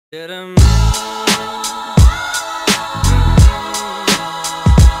Hi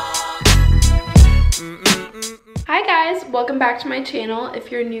guys, welcome back to my channel.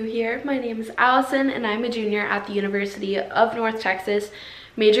 If you're new here, my name is Allison and I'm a junior at the University of North Texas,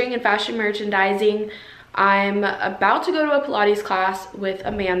 majoring in fashion merchandising. I'm about to go to a Pilates class with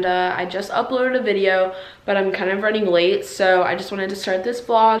Amanda. I just uploaded a video, but I'm kind of running late, so I just wanted to start this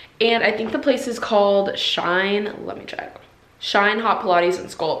vlog. And I think the place is called Shine, let me check. Shine Hot Pilates and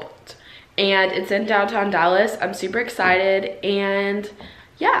Sculpt. And it's in downtown Dallas. I'm super excited, and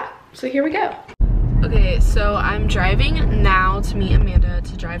yeah, so here we go. Okay, so I'm driving now to meet Amanda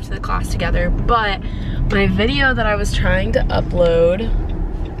to drive to the class together, but my video that I was trying to upload,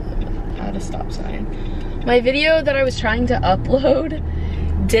 at a stop sign. My video that I was trying to upload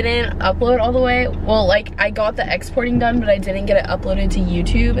didn't upload all the way. Well, like, I got the exporting done, but I didn't get it uploaded to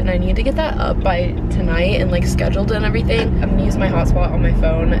YouTube, and I need to get that up by tonight and like scheduled and everything. I'm gonna use my hotspot on my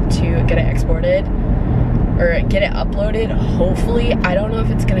phone to get it exported or get it uploaded, hopefully. I don't know if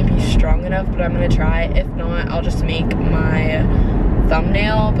it's gonna be strong enough, but I'm gonna try. If not, I'll just make my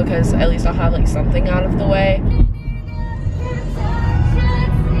thumbnail, because at least I'll have like something out of the way.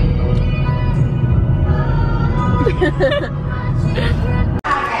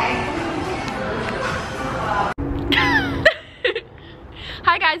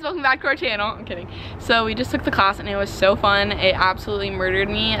 Hi guys, welcome back to our channel. I'm kidding. So we just took the class and it was so fun. It absolutely murdered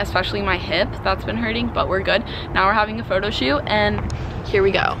me, especially my hip. That's been hurting, but we're good. Now we're having a photo shoot and here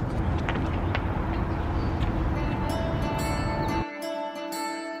we go.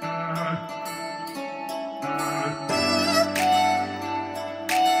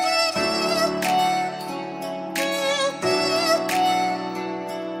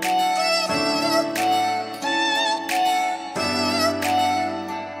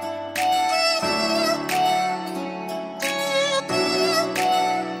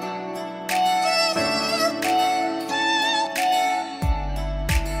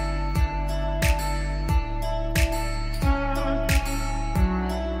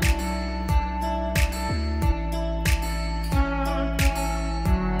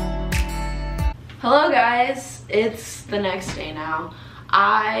 Hello guys, it's the next day now.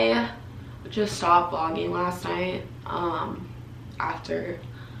 I just stopped vlogging last night after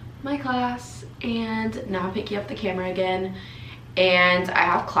my class, and now I'm picking up the camera again, and I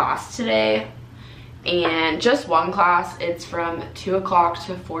have class today, and just one class. It's from 2 o'clock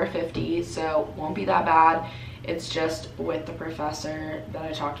to 4:50, so won't be that bad. It's just with the professor that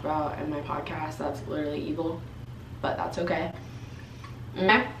I talked about in my podcast that's literally evil, but that's okay.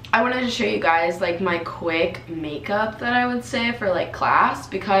 I wanted to show you guys like my quick makeup that I would say for like class,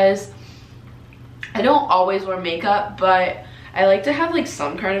 because I don't always wear makeup, but I like to have like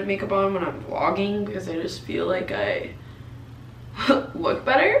some kind of makeup on when I'm vlogging, because I just feel like I look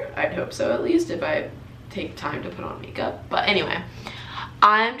better. I'd hope so, at least, if I take time to put on makeup. But anyway,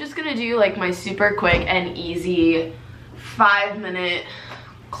 I'm just gonna do like my super quick and easy 5-minute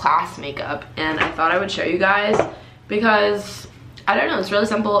class makeup, and I thought I would show you guys because I don't know, it's really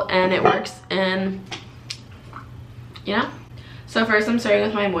simple and it works, and you know. So first I'm starting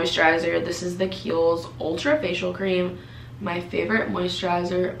with my moisturizer. This is the Kiehl's Ultra Facial Cream, my favorite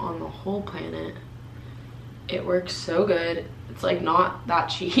moisturizer on the whole planet. It works so good. It's like not that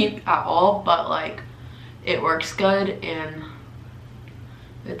cheap at all, but like it works good and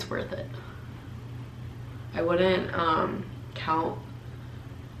it's worth it. I wouldn't count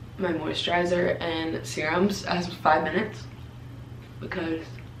my moisturizer and serums as 5 minutes, because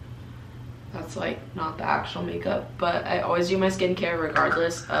that's like not the actual makeup, but I always do my skincare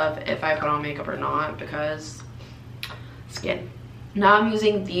regardless of if I put on makeup or not, because skin. Now I'm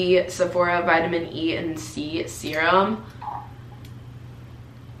using the Sephora Vitamin E and C Serum. I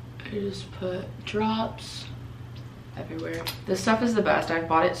just put drops everywhere. This stuff is the best. I've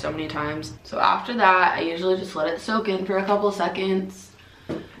bought it so many times. So after that, I usually just let it soak in for a couple seconds.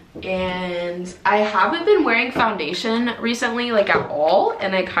 And I haven't been wearing foundation recently, like at all,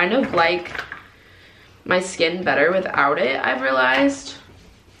 and I kind of like my skin better without it, I've realized.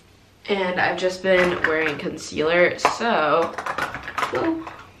 And I've just been wearing concealer, so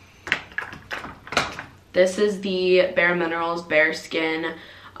this is the Bare Minerals Bare Skin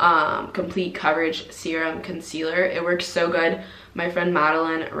Complete Coverage Serum Concealer. It works so good. My friend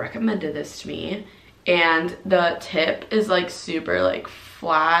Madeline recommended this to me, and the tip is like super like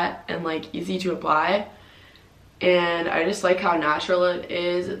flat and like easy to apply, and I just like how natural it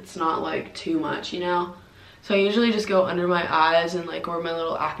is. It's not like too much, you know. So I usually just go under my eyes and like where my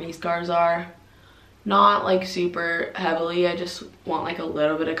little acne scars are. Not like super heavily, I just want like a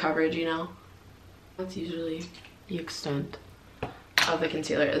little bit of coverage, you know. That's usually the extent of the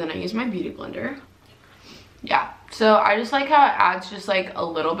concealer, and then I use my beauty blender. Yeah, so I just like how it adds just like a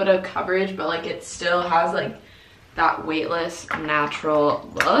little bit of coverage, but like it still has like that weightless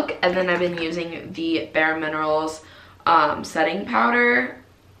natural look. And then I've been using the Bare Minerals setting powder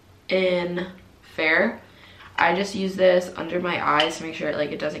in Fair. I just use this under my eyes to make sure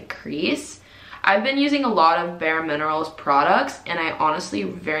it doesn't crease. I've been using a lot of Bare Minerals products, and I honestly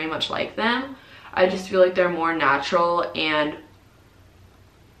very much like them. I just feel like they're more natural and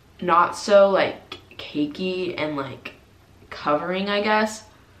not so like cakey and like covering, I guess.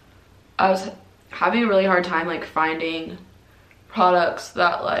 I was having a really hard time like finding products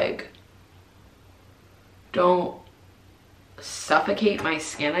that like don't suffocate my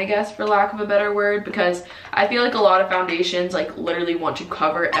skin, I guess, for lack of a better word, because I feel like a lot of foundations like literally want to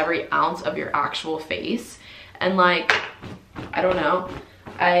cover every ounce of your actual face, and like I don't know,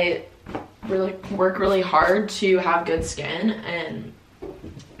 I really work really hard to have good skin and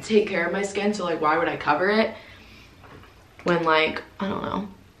take care of my skin, so like why would I cover it when like I don't know.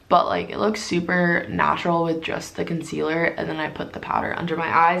 But like it looks super natural with just the concealer, and then I put the powder under my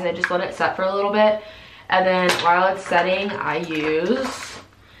eyes. I just let it set for a little bit, and then while it's setting I use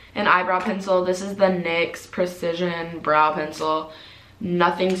an eyebrow pencil. This is the NYX Precision Brow Pencil.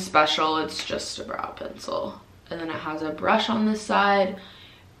 Nothing special, it's just a brow pencil. And then it has a brush on this side,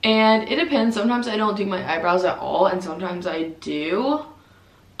 and it depends. Sometimes I don't do my eyebrows at all, and sometimes I do.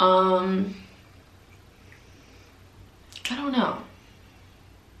 I don't know.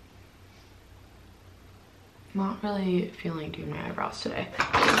 I'm not really feeling doing my eyebrows today.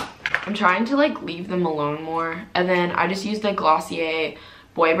 I'm trying to like leave them alone more. And then I just use the Glossier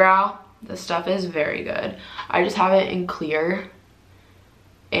Boy Brow. This stuff is very good. I just have it in clear,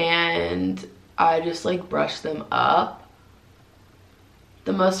 and I just like brush them up.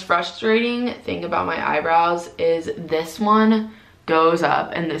 The most frustrating thing about my eyebrows is this one goes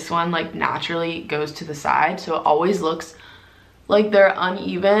up and this one like naturally goes to the side, so it always looks like they're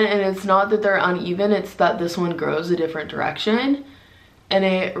uneven, and it's not that they're uneven, it's that this one grows a different direction, and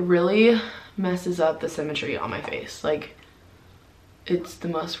it really messes up the symmetry on my face. Like it's the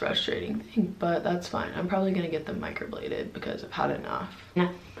most frustrating thing, but that's fine. I'm probably gonna get them microbladed because I've had enough.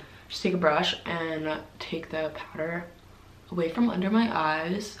 Just take a brush and take the powder away from under my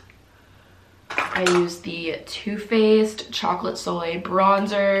eyes. I use the Too Faced Chocolate Soleil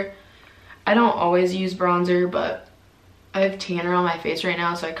bronzer. I don't always use bronzer, but I have tanner on my face right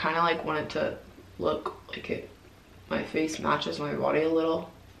now, so I kind of like want it to look like my face matches my body a little.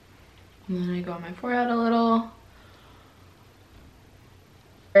 And then I go on my forehead a little.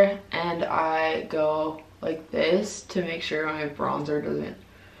 And I go like this to make sure my bronzer doesn't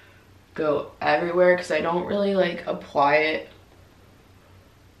go everywhere, because I don't really like apply it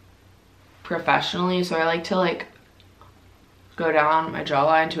professionally, so I like to like go down my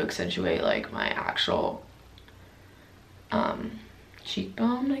jawline to accentuate like my actual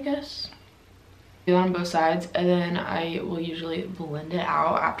cheekbone, I guess. Do it on both sides, and then I will usually blend it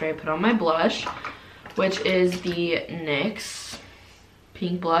out after I put on my blush, which is the NYX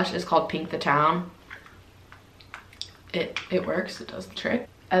pink blush. It's called Pink the Town. It works, it does the trick.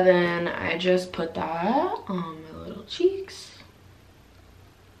 And then I just put that on my little cheeks.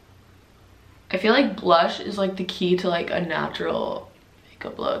 I feel like blush is like the key to like a natural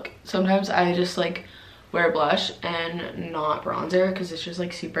makeup look. Sometimes I just like wear blush and not bronzer because it's just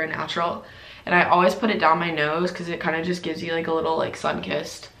like super natural. And I always put it down my nose because it kind of just gives you like a little like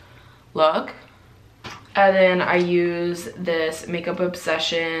sun-kissed look. And then I use this Makeup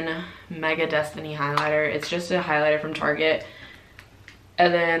Obsession Mega Destiny highlighter. It's just a highlighter from Target.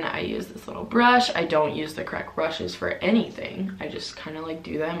 And then I use this little brush. I don't use the correct brushes for anything. I just kind of like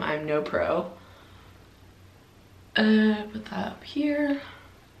do them. I'm no pro. Put that up here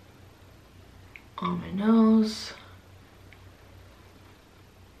on my nose.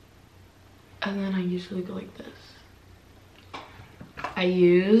 And then I usually go like this. I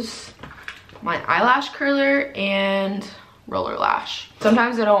use my eyelash curler and roller lash.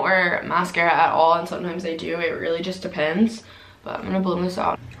 Sometimes I don't wear mascara at all, and sometimes I do. It really just depends. But I'm gonna blend this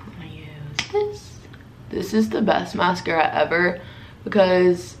out. I'm gonna use this. This is the best mascara ever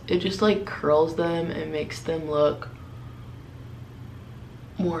because it just like curls them and makes them look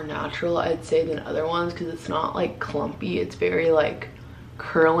more natural, I'd say, than other ones, because it's not like clumpy. It's very like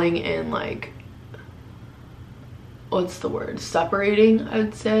curling and like, what's the word, separating,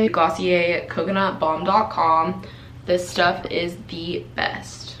 I'd say. Glossier CoconutBalm.com. This stuff is the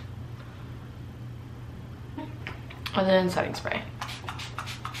best. And then setting spray.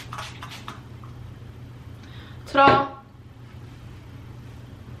 Ta-da!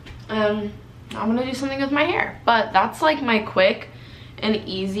 And I'm gonna do something with my hair. But that's like my quick an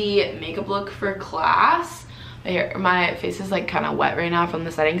easy makeup look for class. My face is like kind of wet right now from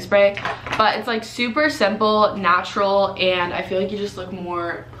the setting spray, but it's like super simple, natural, and I feel like you just look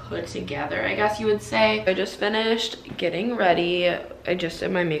more put together, I guess you would say. I just finished getting ready. I just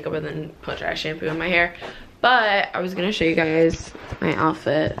did my makeup and then put dry shampoo in my hair, but I was gonna show you guys my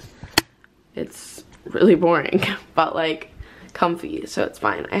outfit. It's really boring, but like comfy, so it's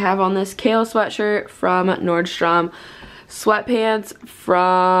fine. I have on this kale sweatshirt from Nordstrom, sweatpants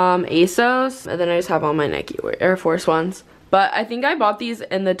from ASOS, and then I just have on my Nike Air Force Ones. But I think I bought these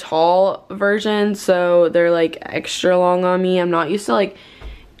in the tall version, so they're like extra long on me. I'm not used to like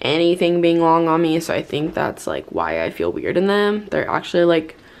anything being long on me, so I think that's like why I feel weird in them. They're actually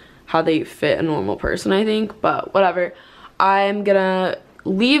like how they fit a normal person, I think, but whatever. I'm gonna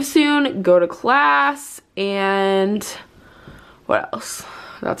leave soon, go to class, and what else?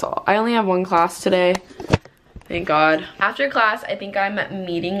 That's all. I only have one class today. Thank God. After class, I think I'm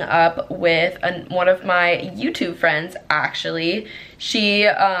meeting up with one of my YouTube friends, actually. She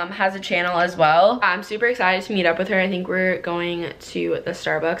has a channel as well. I'm super excited to meet up with her. I think we're going to the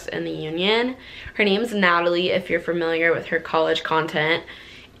Starbucks in the Union. Her name's Natalie, if you're familiar with her college content.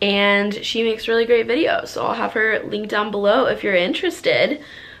 And she makes really great videos, so I'll have her linked down below if you're interested.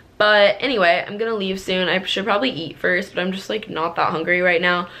 But anyway, I'm gonna leave soon. I should probably eat first, but I'm just like not that hungry right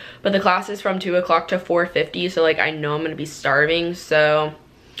now. But the class is from 2 o'clock to 4:50, so like I know I'm gonna be starving, so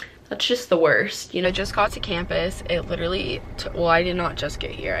that's just the worst. You know, I just got to campus. It literally, well, I did not just get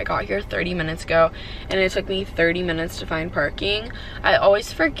here. I got here 30 minutes ago, and it took me 30 minutes to find parking. I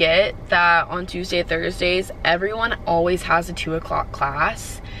always forget that on Tuesday, Thursdays, everyone always has a 2 o'clock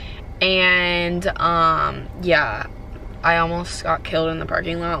class. And yeah, I almost got killed in the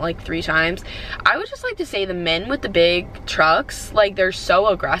parking lot like 3 times. I would just like to say the men with the big trucks, like they're so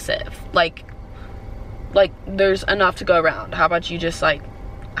aggressive. Like there's enough to go around. How about you just like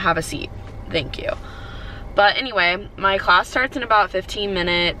have a seat? Thank you. But anyway, my class starts in about 15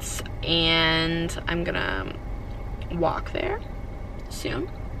 minutes and I'm gonna walk there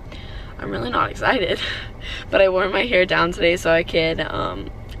soon. I'm really not excited, but I wore my hair down today so I could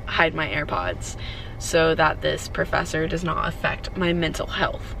hide my AirPods, so that this professor does not affect my mental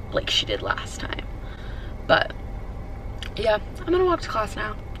health like she did last time. But yeah, I'm gonna walk to class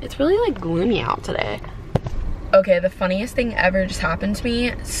now. It's really like gloomy out today. Okay, the funniest thing ever just happened to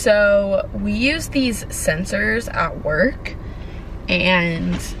me. So we use these sensors at work,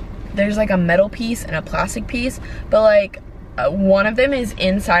 and there's like a metal piece and a plastic piece, but like one of them is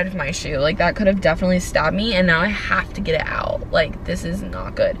inside of my shoe. Like that could have definitely stabbed me, and now I have to get it out. Like this is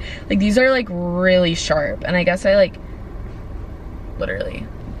not good. Like these are like really sharp, and I guess I like literally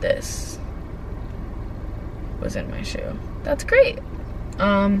this was in my shoe. That's great.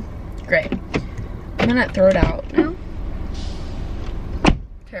 Great. I'm gonna throw it out now.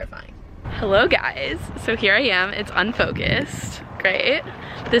 Terrifying. Hello guys. So here I am. It's unfocused. Great.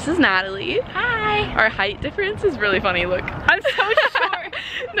 This is Natalie. Hi. Our height difference is really funny. Look, I'm so short.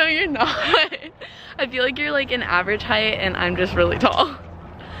 No, you're not. I feel like you're like an average height and I'm just really tall.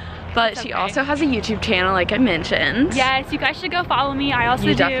 But she also has a YouTube channel, like I mentioned. Yes, you guys should go follow me. I also do.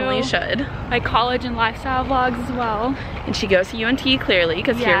 You definitely should. My college and lifestyle vlogs as well. And she goes to UNT clearly,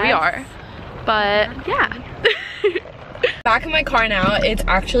 because here we are. But yeah. Back in my car now. It's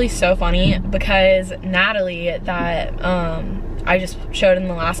actually so funny because Natalie, that I just showed in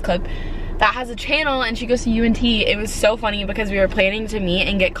the last clip, that has a channel and she goes to UNT. It was so funny because we were planning to meet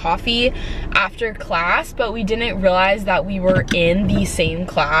and get coffee after class, but we didn't realize that we were in the same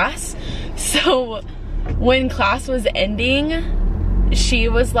class. So when class was ending, she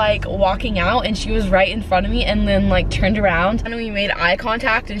was like walking out and she was right in front of me and then like turned around and we made eye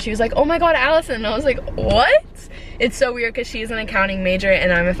contact and she was like, "Oh my God, Allison." And I was like, "What?" It's so weird because she's an accounting major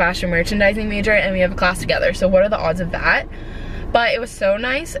and I'm a fashion merchandising major and we have a class together. So what are the odds of that? But it was so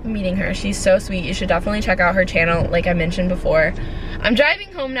nice meeting her. She's so sweet. You should definitely check out her channel, like I mentioned before. I'm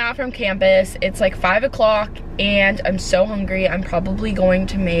driving home now from campus. It's like 5 o'clock and I'm so hungry. I'm probably going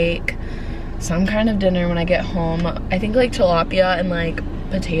to make some kind of dinner when I get home. I think like tilapia and like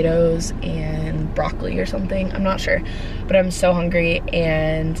potatoes and broccoli or something. I'm not sure, but I'm so hungry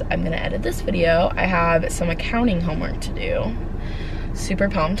and I'm gonna edit this video. I have some accounting homework to do. Super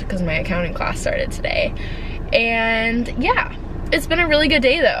pumped because my accounting class started today. And yeah. It's been a really good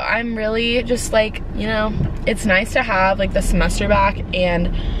day though. I'm really just like, you know, it's nice to have like the semester back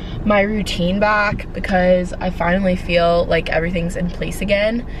and my routine back because I finally feel like everything's in place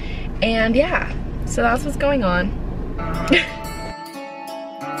again. And yeah, so that's what's going on.